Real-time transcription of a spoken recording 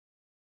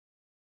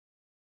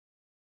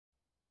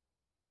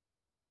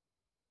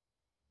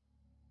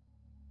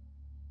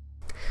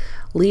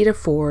Lita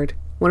Ford,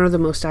 one of the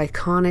most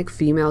iconic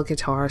female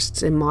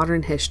guitarists in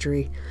modern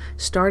history,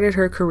 started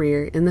her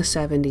career in the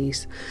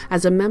 70s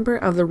as a member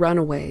of the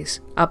Runaways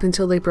up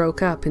until they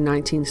broke up in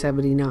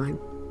 1979.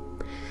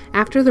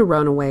 After the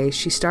Runaways,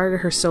 she started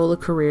her solo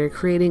career,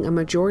 creating a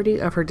majority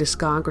of her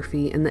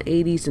discography in the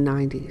 80s and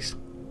 90s.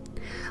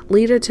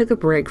 Lita took a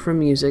break from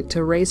music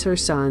to raise her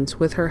sons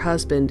with her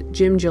husband,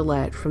 Jim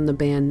Gillette, from the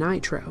band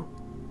Nitro.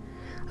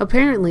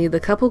 Apparently, the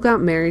couple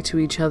got married to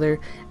each other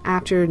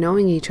after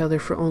knowing each other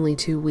for only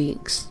 2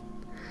 weeks.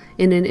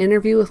 In an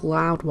interview with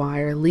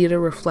Loudwire, Lita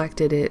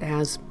reflected it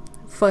as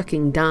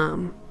fucking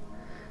dumb.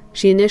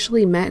 She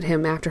initially met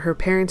him after her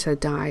parents had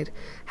died,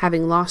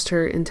 having lost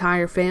her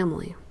entire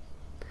family.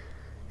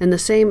 In the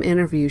same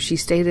interview, she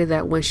stated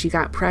that when she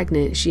got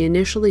pregnant, she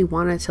initially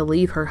wanted to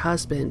leave her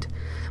husband,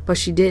 but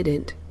she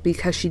didn't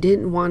because she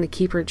didn't want to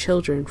keep her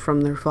children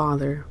from their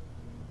father.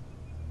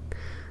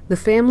 The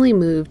family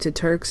moved to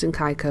Turks and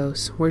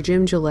Caicos, where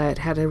Jim Gillette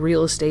had a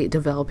real estate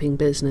developing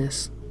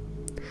business.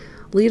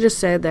 Lita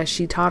said that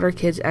she taught her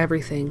kids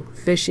everything,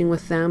 fishing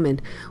with them,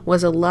 and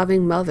was a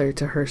loving mother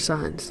to her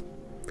sons.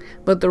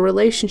 But the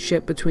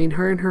relationship between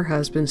her and her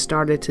husband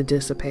started to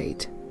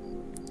dissipate.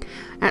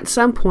 At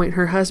some point,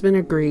 her husband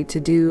agreed to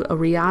do a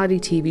reality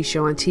TV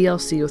show on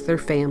TLC with their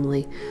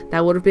family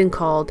that would have been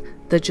called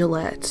The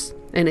Gillettes,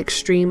 an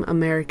extreme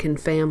American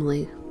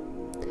family.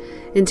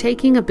 In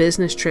taking a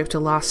business trip to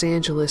Los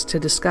Angeles to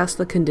discuss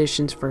the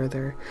conditions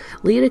further,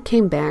 Lita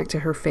came back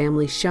to her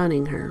family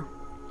shunning her.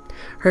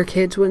 Her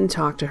kids wouldn't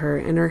talk to her,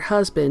 and her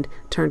husband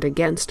turned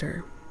against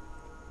her.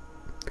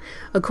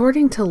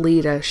 According to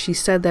Lita, she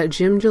said that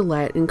Jim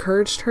Gillette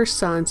encouraged her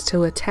sons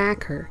to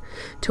attack her,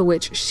 to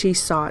which she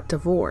sought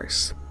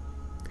divorce.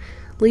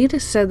 Lita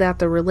said that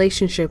the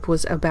relationship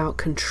was about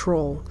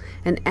control,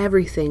 and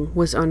everything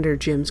was under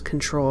Jim's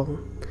control.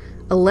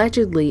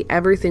 Allegedly,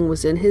 everything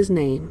was in his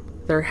name: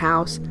 their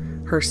house,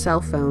 her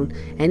cell phone,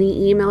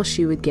 any email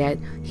she would get,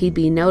 he'd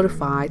be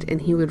notified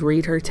and he would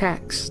read her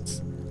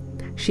texts.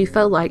 She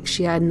felt like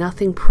she had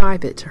nothing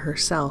private to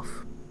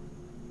herself.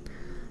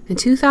 In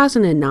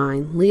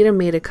 2009, Lita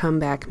made a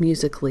comeback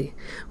musically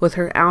with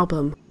her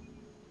album,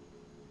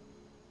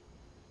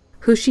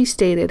 who she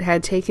stated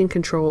had taken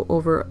control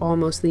over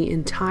almost the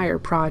entire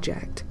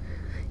project.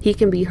 He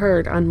can be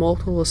heard on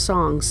multiple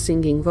songs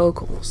singing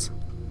vocals.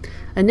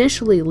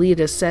 Initially,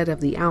 Lita said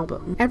of the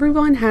album,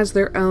 "Everyone has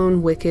their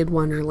own wicked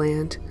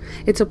wonderland.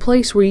 It's a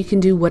place where you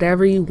can do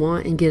whatever you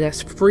want and get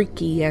as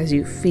freaky as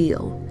you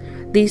feel.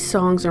 These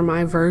songs are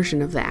my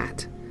version of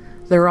that.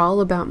 They're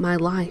all about my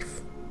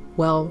life.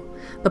 Well,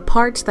 the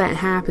parts that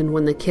happen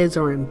when the kids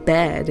are in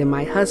bed and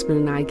my husband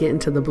and I get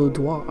into the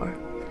boudoir.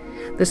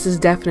 This is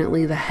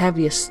definitely the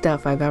heaviest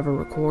stuff I've ever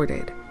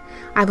recorded.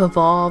 I've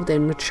evolved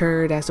and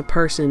matured as a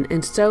person,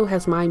 and so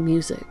has my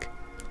music.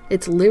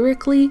 It's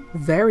lyrically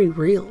very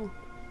real."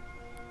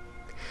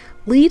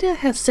 Lita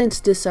has since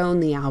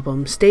disowned the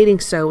album, stating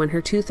so in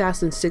her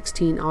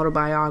 2016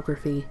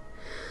 autobiography.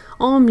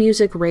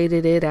 AllMusic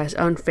rated it as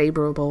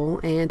unfavorable,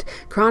 and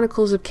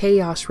Chronicles of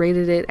Chaos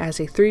rated it as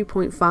a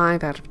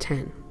 3.5 out of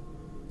 10.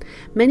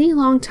 Many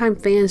longtime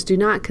fans do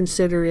not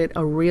consider it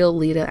a real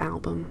Lita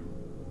album.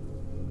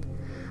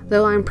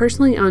 Though I'm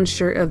personally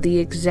unsure of the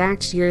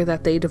exact year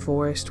that they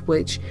divorced,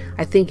 which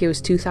I think it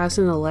was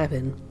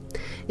 2011,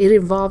 it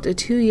involved a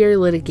 2-year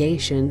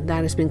litigation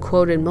that has been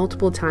quoted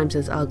multiple times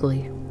as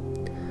ugly.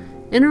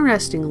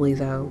 Interestingly,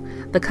 though,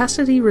 the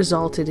custody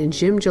resulted in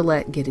Jim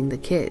Gillette getting the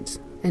kids,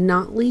 and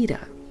not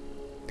Lita.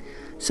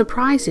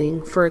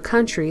 Surprising for a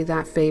country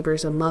that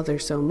favors a mother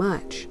so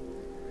much.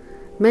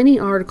 Many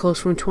articles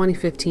from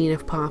 2015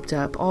 have popped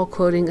up, all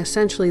quoting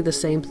essentially the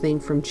same thing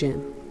from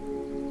Jim.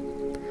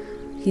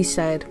 He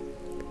said,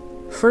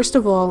 "First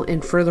of all,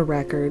 and for the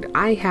record,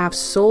 I have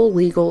sole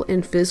legal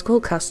and physical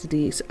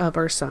custodies of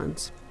our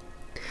sons.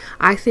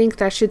 I think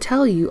that should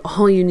tell you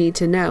all you need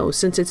to know,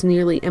 since it's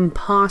nearly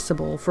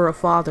impossible for a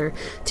father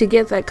to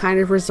get that kind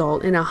of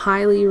result in a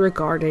highly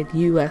regarded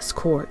U.S.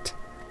 court.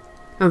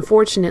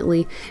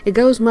 Unfortunately, it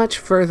goes much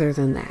further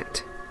than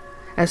that.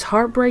 As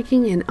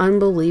heartbreaking and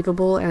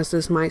unbelievable as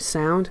this might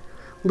sound,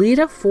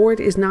 Lita Ford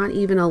is not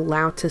even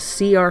allowed to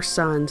see our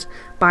sons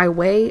by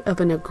way of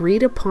an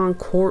agreed-upon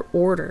court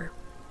order.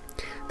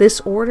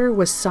 This order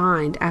was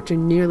signed after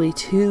nearly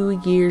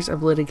 2 years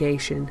of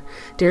litigation,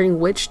 during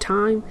which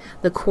time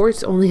the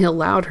courts only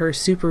allowed her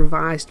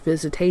supervised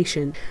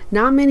visitation.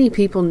 Not many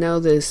people know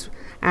this,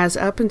 as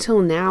up until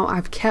now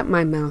I've kept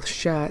my mouth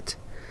shut.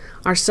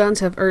 Our sons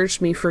have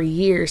urged me for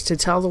years to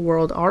tell the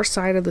world our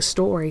side of the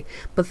story,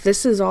 but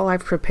this is all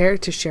I've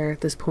prepared to share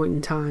at this point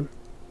in time.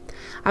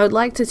 I would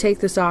like to take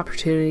this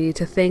opportunity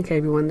to thank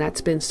everyone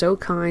that's been so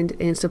kind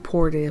and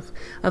supportive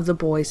of the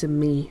boys and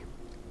me.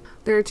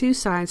 There are 2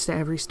 sides to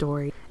every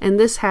story, and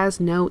this has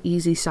no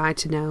easy side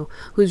to know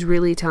who's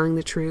really telling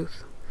the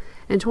truth.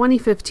 In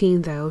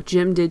 2015, though,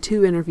 Jim did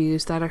 2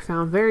 interviews that I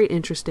found very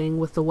interesting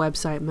with the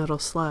website Metal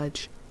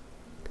Sludge.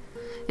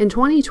 In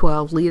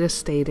 2012, Lita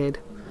stated,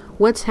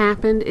 "What's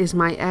happened is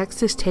my ex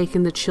has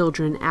taken the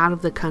children out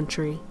of the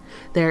country.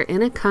 They're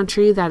in a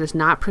country that is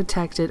not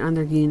protected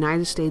under the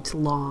United States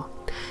law,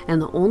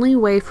 and the only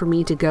way for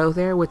me to go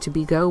there would to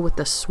be go with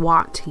the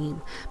SWAT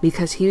team,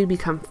 because he would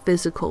become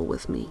physical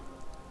with me.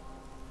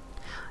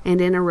 And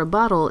in a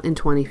rebuttal in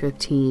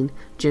 2015,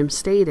 Jim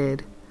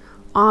stated,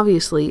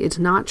 "Obviously, it's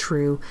not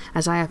true,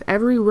 as I have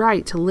every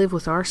right to live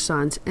with our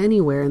sons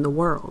anywhere in the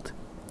world.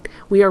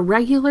 We are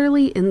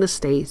regularly in the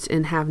States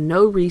and have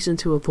no reason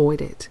to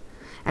avoid it.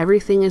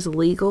 Everything is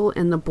legal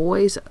and the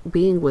boys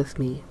being with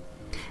me.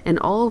 And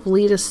all of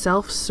Lita's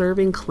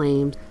self-serving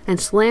claims and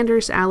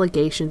slanderous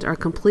allegations are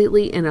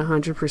completely and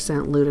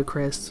 100%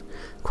 ludicrous.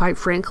 Quite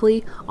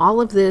frankly,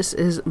 all of this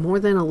is more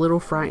than a little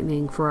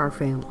frightening for our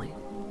family."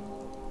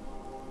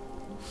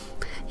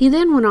 He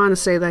then went on to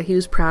say that he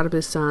was proud of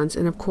his sons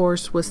and of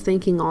course was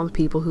thanking all the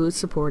people who had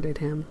supported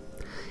him.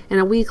 And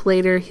a week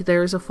later,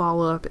 there was a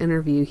follow-up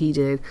interview he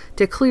did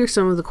to clear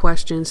some of the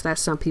questions that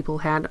some people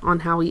had on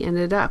how he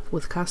ended up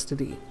with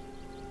custody.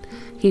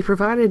 He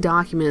provided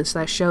documents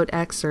that showed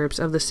excerpts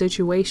of the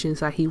situations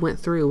that he went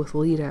through with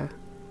Lita.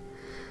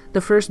 The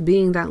first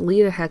being that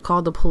Lita had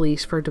called the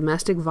police for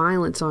domestic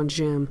violence on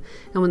Jim,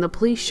 and when the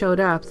police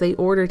showed up, they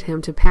ordered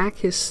him to pack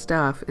his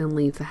stuff and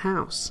leave the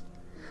house.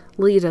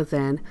 Lita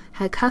then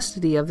had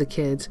custody of the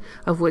kids,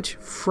 of which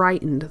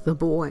frightened the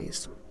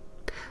boys.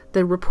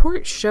 The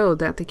report showed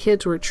that the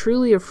kids were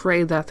truly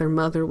afraid that their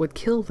mother would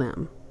kill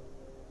them.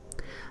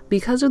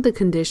 Because of the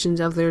conditions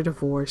of their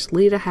divorce,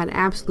 Lita had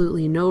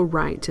absolutely no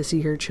right to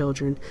see her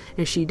children,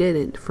 and she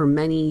didn't for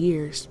many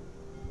years.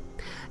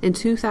 In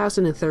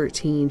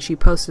 2013, she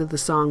posted the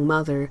song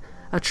Mother,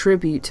 a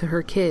tribute to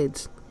her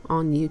kids,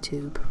 on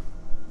YouTube.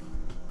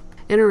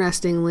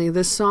 Interestingly,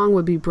 this song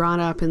would be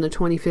brought up in the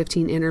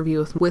 2015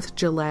 interview with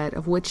Gillette,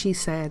 of which she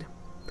said,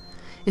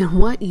 "In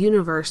what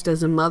universe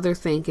does a mother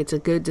think it's a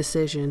good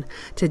decision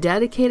to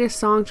dedicate a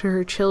song to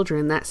her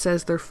children that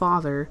says their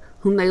father,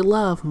 whom they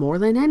love more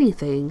than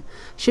anything,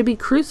 should be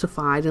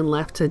crucified and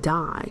left to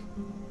die?"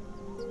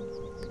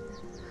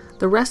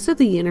 The rest of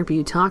the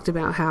interview talked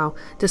about how,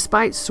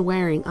 despite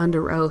swearing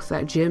under oath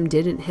that Jim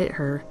didn't hit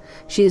her,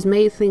 she has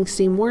made things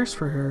seem worse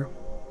for her.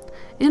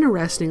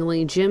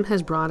 Interestingly, Jim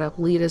has brought up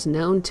Lita's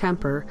known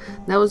temper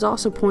that was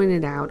also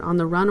pointed out on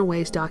the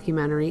Runaways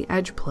documentary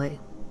Edgeplay.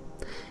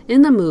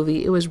 In the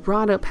movie, it was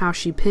brought up how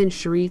she pinned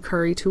Cherie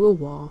Curry to a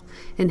wall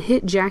and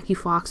hit Jackie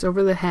Fox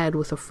over the head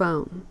with a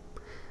phone.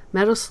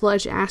 Metal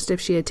Sludge asked if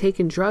she had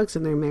taken drugs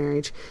in their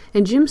marriage,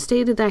 and Jim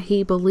stated that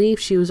he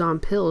believed she was on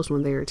pills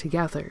when they were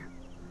together.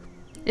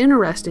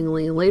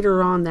 Interestingly,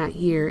 later on that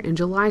year, in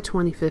July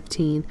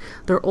 2015,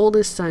 their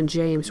oldest son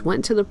James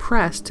went to the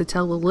press to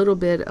tell a little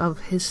bit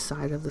of his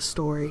side of the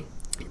story.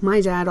 "My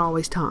dad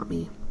always taught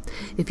me,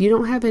 if you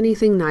don't have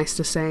anything nice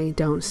to say,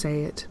 don't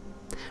say it.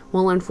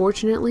 Well,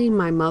 unfortunately,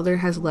 my mother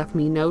has left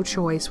me no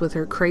choice with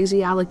her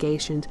crazy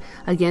allegations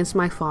against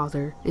my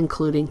father,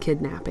 including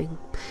kidnapping,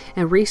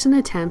 and recent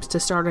attempts to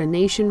start a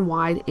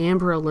nationwide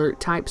Amber Alert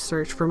type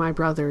search for my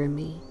brother and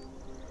me.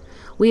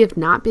 We have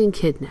not been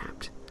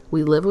kidnapped.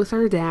 We live with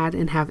our dad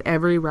and have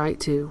every right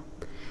to.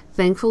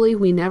 Thankfully,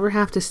 we never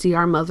have to see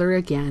our mother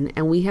again,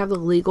 and we have the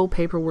legal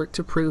paperwork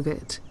to prove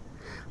it.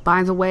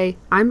 By the way,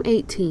 I'm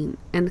 18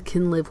 and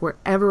can live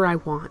wherever I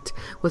want,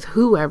 with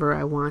whoever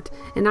I want,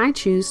 and I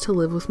choose to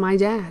live with my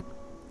dad.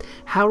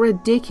 How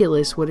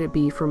ridiculous would it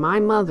be for my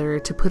mother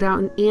to put out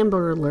an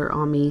Amber Alert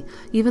on me,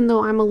 even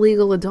though I'm a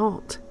legal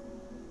adult?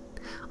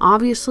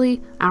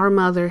 Obviously, our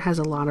mother has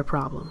a lot of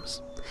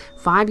problems.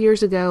 5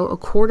 years ago, a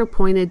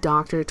court-appointed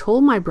doctor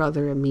told my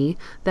brother and me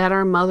that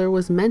our mother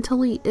was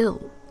mentally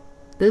ill.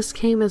 This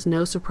came as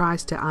no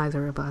surprise to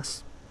either of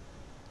us.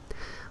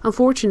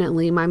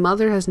 Unfortunately, my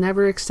mother has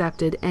never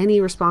accepted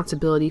any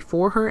responsibility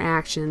for her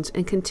actions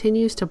and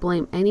continues to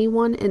blame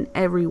anyone and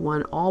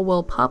everyone, all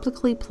while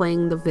publicly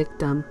playing the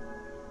victim.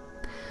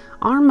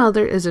 Our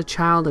mother is a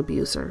child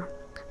abuser.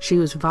 She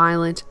was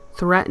violent,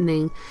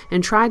 threatening,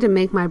 and tried to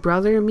make my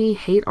brother and me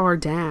hate our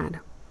dad.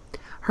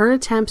 Her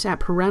attempts at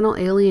parental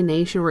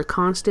alienation were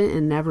constant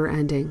and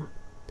never-ending.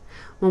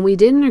 When we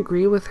didn't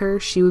agree with her,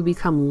 she would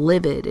become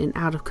livid and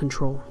out of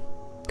control.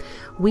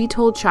 We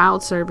told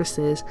Child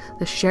Services,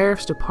 the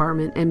Sheriff's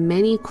Department, and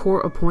many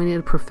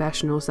court-appointed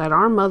professionals that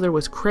our mother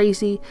was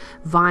crazy,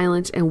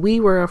 violent, and we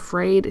were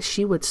afraid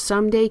she would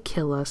someday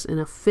kill us in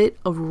a fit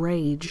of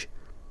rage.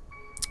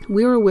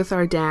 We were with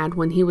our dad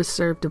when he was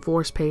served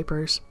divorce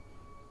papers.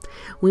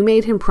 We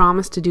made him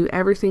promise to do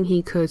everything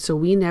he could so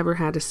we never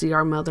had to see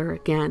our mother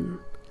again.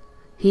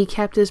 He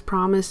kept his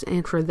promise,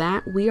 and for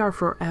that we are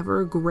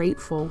forever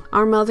grateful.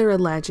 Our mother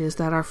alleges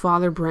that our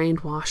father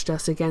brainwashed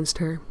us against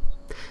her.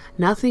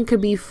 Nothing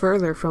could be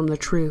further from the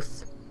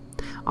truth.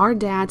 Our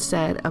dad never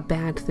said a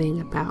bad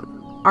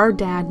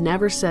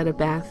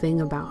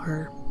thing about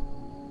her.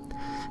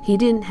 He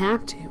didn't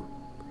have to.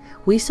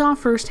 We saw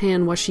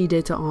firsthand what she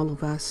did to all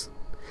of us.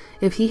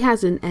 If he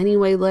has in any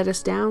way let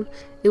us down,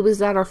 it was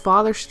that our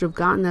father should have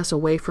gotten us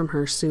away from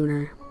her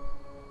sooner.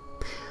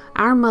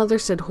 Our mother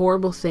said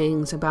horrible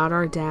things about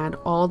our dad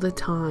all the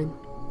time.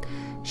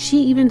 She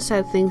even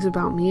said things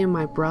about me and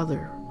my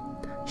brother.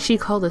 She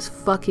called us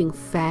fucking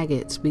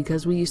faggots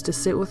because we used to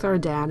sit with our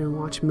dad and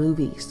watch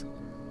movies.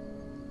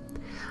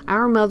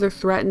 Our mother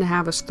threatened to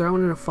have us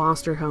thrown in a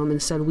foster home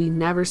and said we'd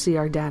never see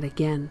our dad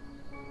again.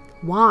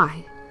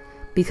 Why?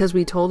 Because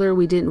we told her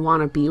we didn't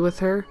want to be with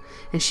her,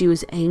 and she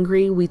was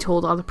angry we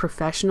told all the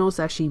professionals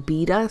that she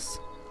beat us?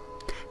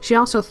 She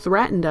also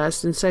threatened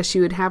us and said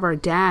she would have our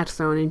dad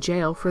thrown in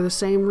jail for the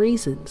same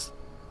reasons.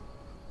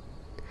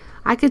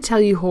 I could tell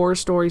you horror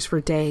stories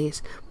for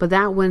days, but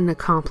that wouldn't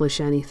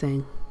accomplish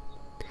anything.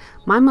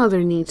 My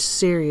mother needs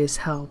serious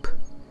help.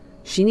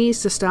 She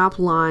needs to stop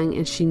lying,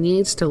 and she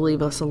needs to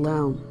leave us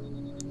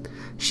alone.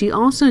 She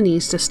also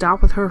needs to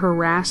stop with her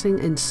harassing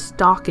and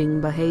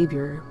stalking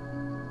behavior.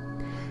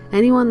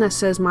 Anyone that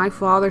says my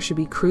father should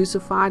be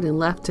crucified and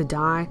left to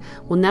die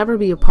will never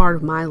be a part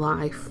of my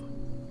life.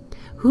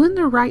 Who in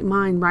their right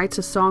mind writes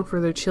a song for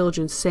their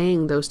children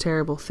saying those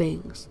terrible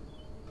things?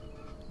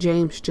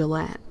 James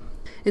Gillette.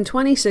 In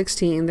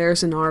 2016,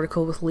 there's an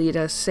article with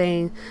Lita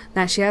saying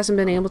that she hasn't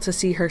been able to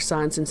see her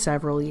sons in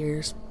several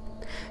years.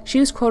 She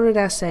was quoted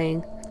as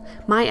saying,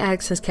 "My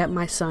ex has kept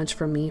my sons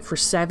from me for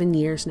 7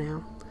 years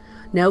now.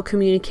 No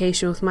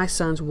communication with my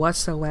sons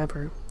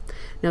whatsoever.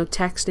 No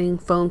texting,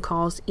 phone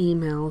calls,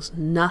 emails,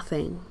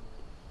 nothing."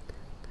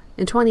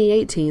 In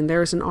 2018,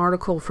 there was an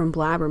article from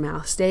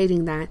Blabbermouth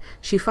stating that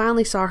she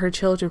finally saw her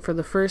children for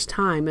the first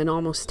time in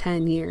almost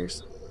 10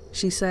 years.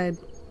 She said,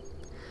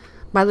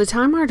 "By the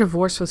time our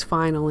divorce was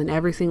final and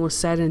everything was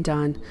said and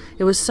done,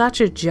 it was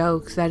such a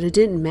joke that it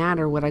didn't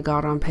matter what I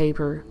got on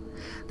paper.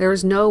 There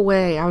was no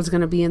way I was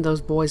going to be in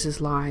those boys'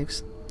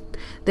 lives.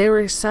 They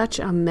were such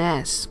a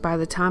mess by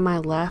the time I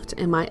left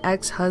and my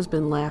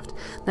ex-husband left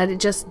that it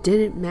just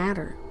didn't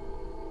matter.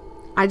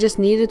 I just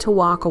needed to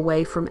walk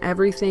away from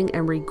everything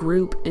and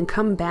regroup and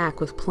come back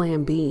with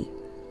plan B.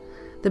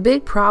 The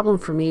big problem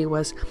for me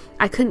was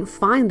I couldn't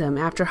find them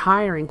after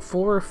hiring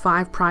 4 or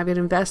 5 private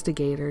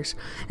investigators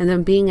and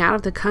then being out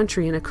of the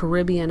country in a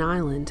Caribbean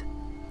island.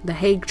 The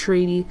Hague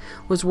Treaty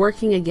was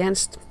working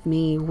against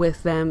me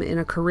with them in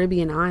a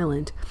Caribbean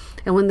island,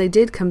 and when they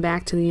did come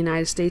back to the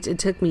United States, it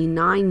took me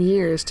 9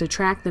 years to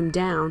track them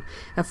down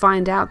and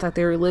find out that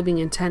they were living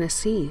in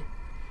Tennessee.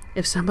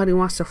 If somebody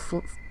wants to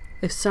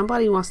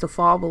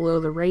fall below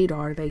the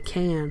radar, they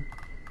can.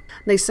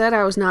 They said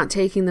I was not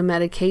taking the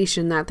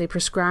medication that they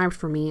prescribed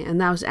for me,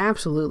 and that was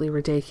absolutely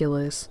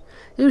ridiculous.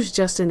 It was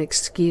just an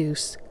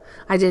excuse.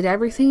 I did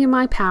everything in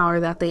my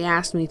power that they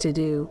asked me to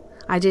do.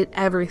 I did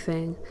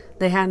everything.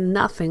 They had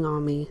nothing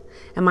on me,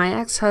 and my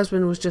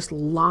ex-husband was just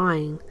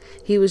lying.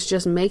 He was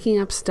just making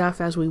up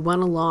stuff as we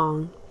went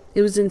along.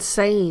 It was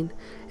insane,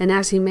 and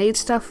as he made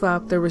stuff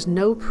up, there was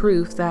no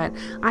proof that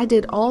I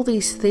did all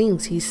these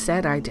things he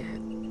said I did.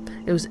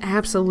 It was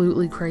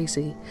absolutely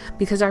crazy,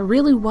 because I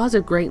really was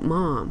a great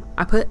mom.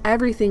 I put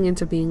everything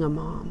into being a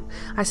mom.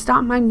 I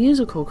stopped my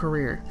musical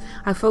career.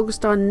 I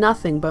focused on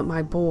nothing but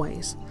my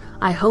boys.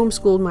 I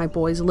homeschooled my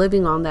boys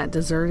living on that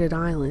deserted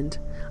island.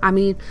 I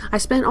mean, I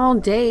spent all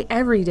day,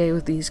 every day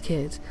with these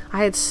kids.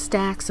 I had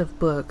stacks of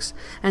books,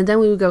 and then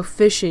we would go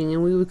fishing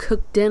and we would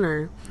cook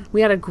dinner. We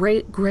had a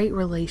great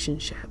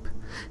relationship.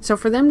 So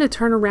for them to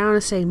turn around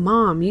and say,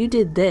 "Mom, you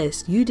did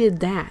this, you did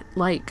that,"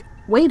 like,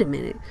 wait a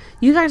minute,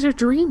 you guys are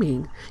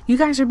dreaming. You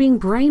guys are being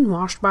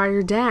brainwashed by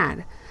your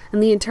dad,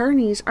 and the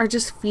attorneys are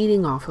just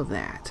feeding off of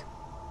that.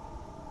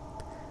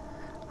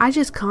 I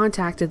just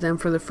contacted them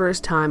for the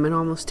first time in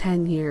almost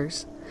 10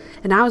 years.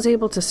 And I was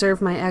able to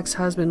serve my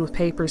ex-husband with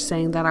papers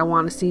saying that I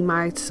want to see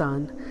my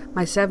son,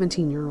 my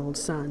 17-year-old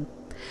son.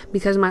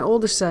 Because my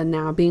older son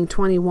now, being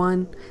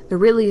 21, there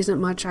really isn't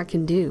much I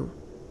can do.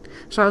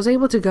 So I was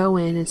able to go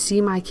in and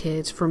see my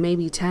kids for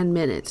maybe 10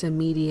 minutes in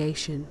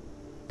mediation.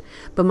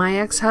 But my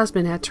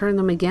ex-husband had turned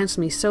them against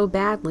me so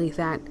badly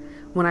that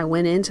when I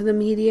went into the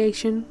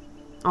mediation,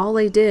 all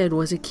they did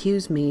was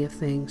accuse me of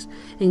things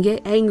and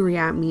get angry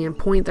at me and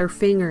point their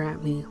finger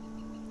at me.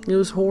 It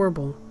was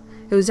horrible.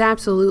 It was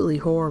absolutely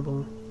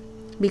horrible,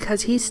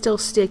 because he's still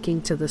sticking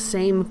to the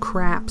same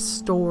crap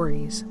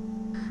stories.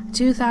 In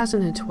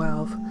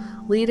 2012,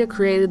 Lita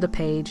created the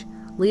page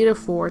Lita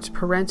Fort's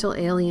Parental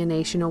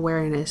Alienation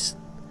Awareness,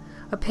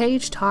 a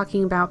page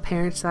talking about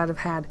parents that have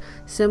had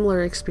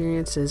similar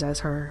experiences as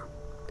her.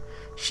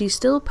 She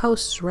still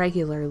posts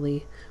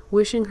regularly,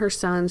 wishing her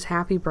sons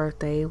happy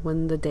birthday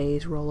when the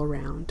days roll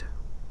around.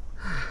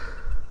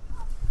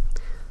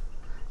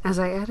 As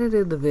I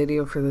edited the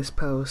video for this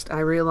post,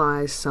 I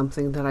realized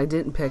something that I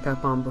didn't pick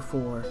up on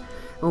before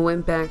and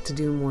went back to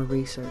do more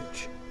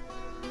research.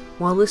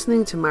 While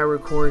listening to my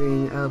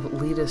recording of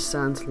Lita's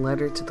son's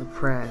letter to the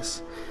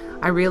press,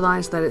 I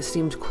realized that it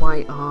seemed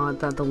quite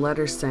odd that the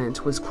letter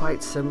sent was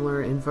quite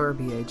similar in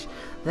verbiage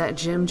that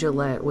Jim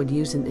Gillette would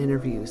use in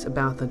interviews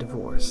about the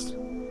divorce.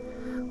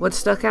 What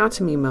stuck out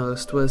to me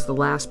most was the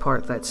last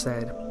part that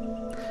said,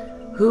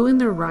 "Who in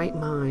their right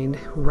mind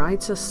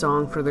writes a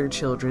song for their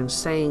children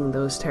saying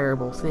those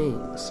terrible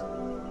things?"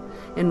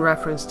 in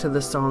reference to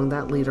the song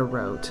that Lita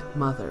wrote,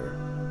 Mother.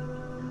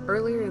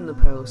 Earlier in the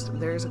post,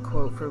 there is a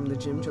quote from the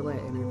Jim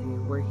Gillette interview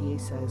where he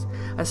says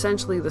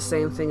essentially the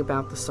same thing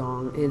about the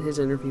song in his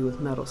interview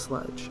with Metal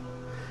Sludge.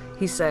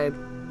 He said,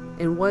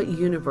 "In what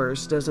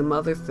universe does a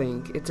mother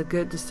think it's a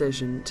good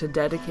decision to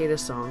dedicate a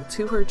song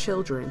to her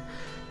children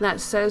that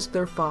says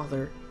their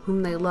father,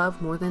 whom they love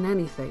more than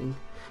anything,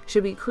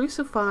 should be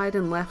crucified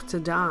and left to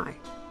die?"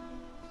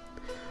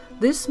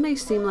 This may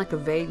seem like a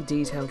vague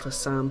detail to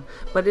some,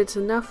 but it's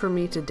enough for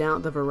me to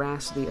doubt the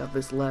veracity of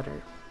this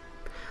letter.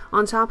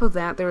 On top of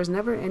that, there was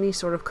never any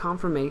sort of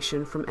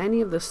confirmation from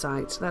any of the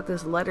sites that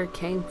this letter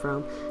came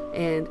from,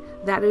 and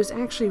that it was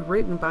actually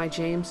written by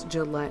James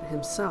Gillette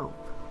himself.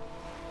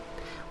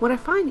 What I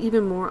find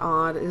even more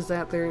odd is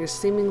that there is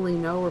seemingly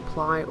no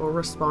reply or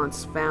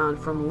response found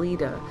from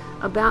Lita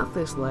about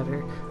this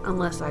letter,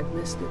 unless I've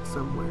missed it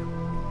somewhere.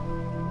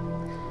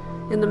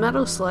 In the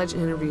Metal Sledge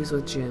interviews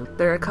with Jim,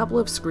 there are a couple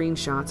of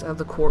screenshots of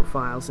the court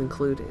files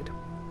included.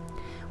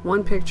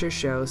 One picture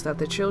shows that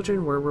the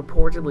children were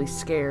reportedly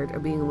scared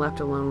of being left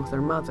alone with their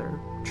mother.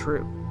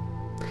 True.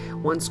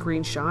 One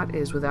screenshot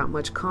is without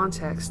much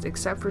context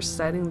except for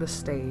setting the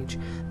stage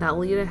that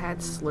Lita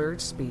had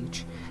slurred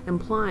speech,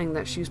 implying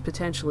that she was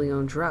potentially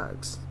on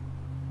drugs.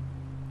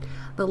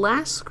 The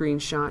last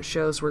screenshot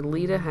shows where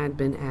Lita had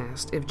been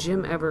asked if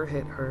Jim ever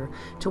hit her,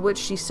 to which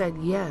she said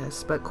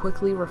yes, but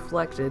quickly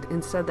reflected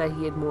and said that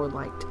he had more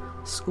like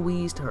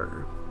squeezed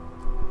her.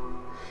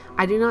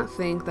 I do not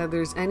think that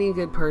there's any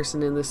good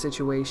person in this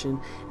situation,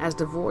 as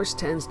divorce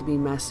tends to be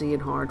messy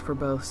and hard for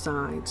both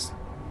sides.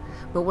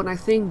 But when I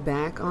think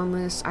back on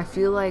this, I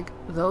feel like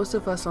those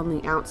of us on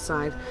the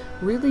outside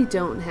really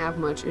don't have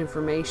much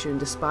information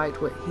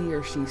despite what he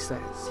or she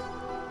says.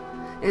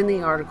 In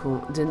the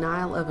article,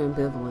 Denial of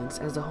Ambivalence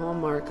as a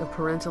Hallmark of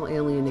Parental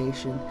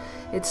Alienation,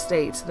 it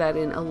states that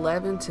in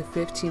 11 to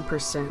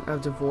 15%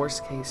 of divorce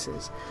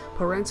cases,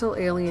 parental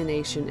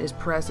alienation is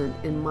present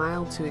in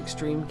mild to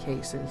extreme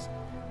cases,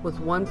 with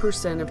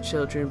 1% of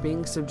children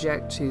being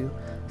subject to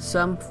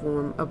some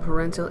form of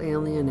parental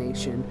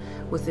alienation,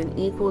 with an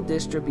equal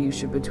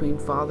distribution between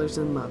fathers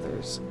and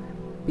mothers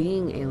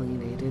being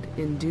alienated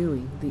and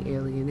doing the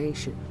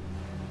alienation.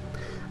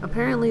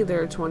 Apparently,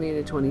 there are 20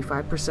 to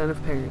 25%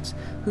 of parents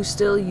who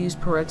still use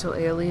parental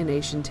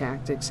alienation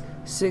tactics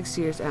 6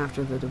 years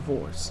after the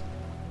divorce.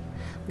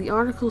 The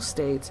article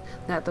states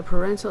that the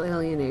parental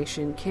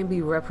alienation can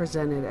be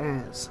represented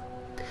as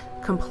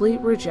complete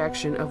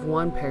rejection of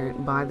one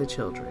parent by the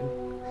children,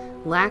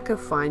 lack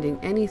of finding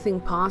anything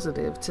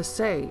positive to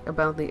say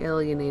about the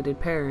alienated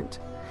parent,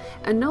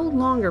 and no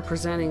longer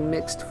presenting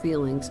mixed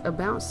feelings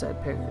about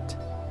said parent.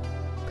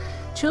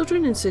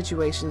 Children in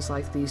situations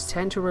like these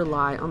tend to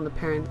rely on the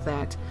parent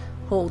that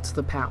holds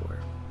the power,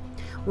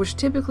 which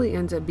typically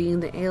ends up being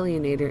the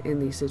alienator in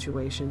these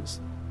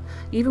situations.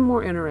 Even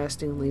more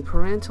interestingly,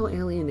 parental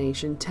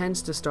alienation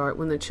tends to start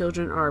when the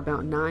children are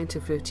about 9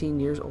 to 15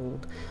 years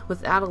old,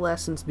 with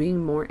adolescents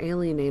being more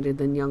alienated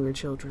than younger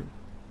children.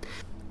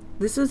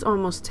 This is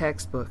almost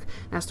textbook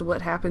as to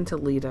what happened to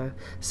Lita,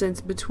 since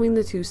between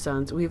the two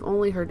sons we've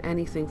only heard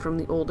anything from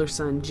the older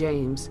son,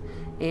 James,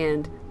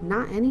 and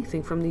not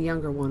anything from the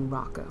younger one,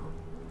 Rocco.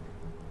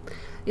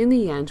 In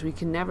the end, we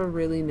can never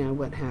really know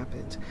what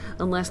happened,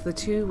 unless the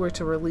two were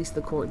to release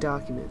the court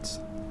documents.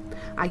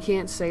 I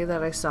can't say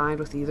that I side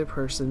with either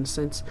person,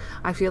 since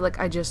I feel like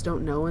I just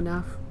don't know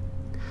enough.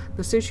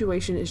 The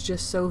situation is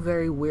just so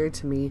very weird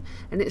to me,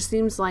 and it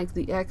seems like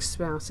the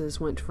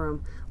ex-spouses went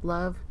from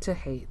love to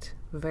hate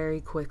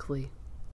very quickly.